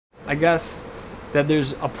I guess that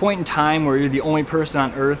there's a point in time where you're the only person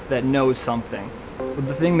on Earth that knows something. But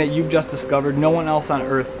the thing that you've just discovered, no one else on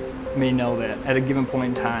Earth may know that at a given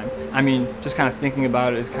point in time. I mean, just kind of thinking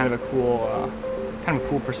about it is kind of a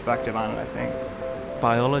cool perspective on it, I think.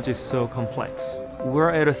 Biology is so complex.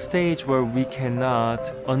 We're at a stage where we cannot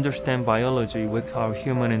understand biology with our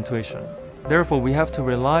human intuition. Therefore, we have to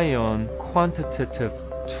rely on quantitative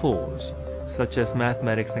tools, such as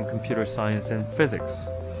mathematics and computer science and physics,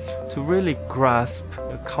 to really grasp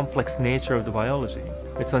the complex nature of the biology.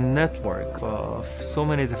 It's a network of so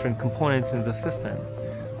many different components in the system.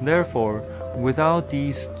 Therefore, without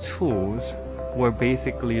these tools, we're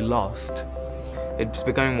basically lost. It's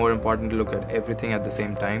becoming more important to look at everything at the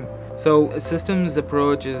same time. So a systems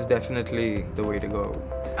approach is definitely the way to go.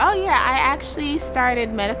 Oh yeah, I actually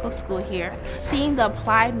started medical school here. Seeing the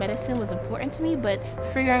applied medicine was important to me, but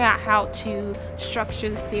figuring out how to structure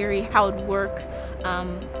the theory, how it would work,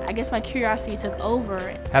 I guess my curiosity took over.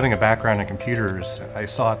 Having a background in computers, I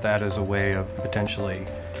saw that as a way of potentially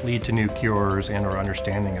lead to new cures and or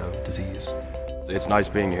understanding of disease. It's nice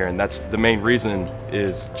being here, and that's the main reason,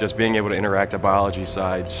 is just being able to interact the biology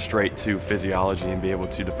side straight to physiology and be able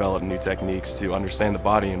to develop new techniques to understand the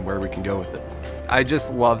body and where we can go with it. I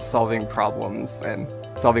just love solving problems, and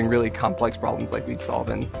solving really complex problems like we solve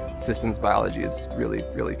in systems biology is really,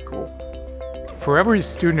 really cool. For every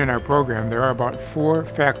student in our program, there are about 4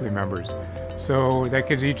 faculty members, so that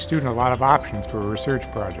gives each student a lot of options for a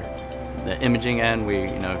research project. The imaging end, we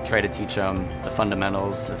try to teach them the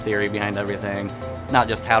fundamentals, the theory behind everything, not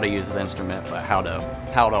just how to use the instrument, but how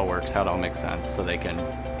it all works, how it all makes sense, so they can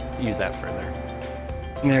use that further.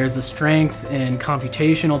 There's a strength in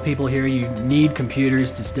computational people here. You need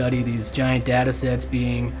computers to study these giant data sets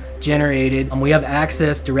being generated. We have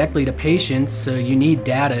access directly to patients, so you need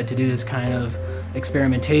data to do this kind of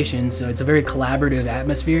experimentation, so it's a very collaborative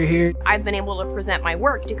atmosphere here. I've been able to present my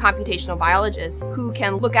work to computational biologists who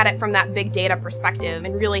can look at it from that big data perspective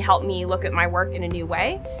and really help me look at my work in a new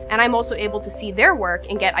way. And I'm also able to see their work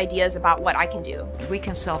and get ideas about what I can do. We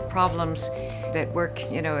can solve problems that work,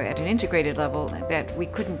 at an integrated level that we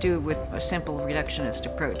couldn't do with a simple reductionist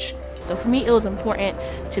approach. So for me, it was important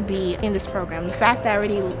to be in this program. The fact that I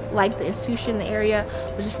already liked the institution, the area,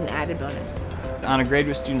 was just an added bonus. On a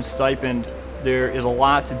graduate student stipend, there is a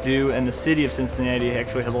lot to do, and the city of Cincinnati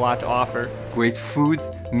actually has a lot to offer. Great food,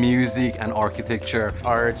 music, and architecture.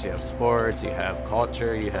 Arts, you have sports, you have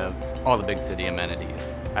culture, you have all the big city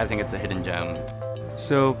amenities. I think it's a hidden gem.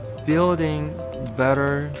 So building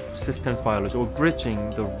better systems biology, or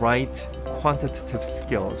bridging the right quantitative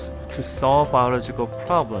skills to solve biological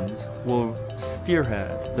problems, will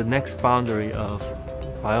spearhead the next boundary of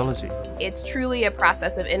biology. It's truly a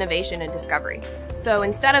process of innovation and discovery. So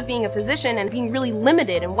instead of being a physician and being really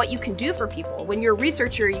limited in what you can do for people, when you're a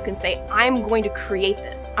researcher, you can say, I'm going to create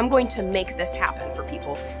this. I'm going to make this happen for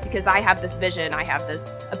people because I have this vision, I have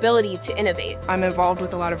this ability to innovate. I'm involved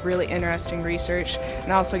with a lot of really interesting research,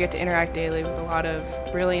 and I also get to interact daily with a lot of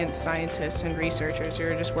brilliant scientists and researchers who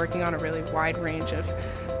are just working on a really wide range of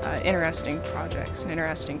interesting projects and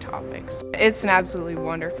interesting topics. It's an absolutely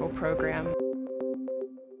wonderful program.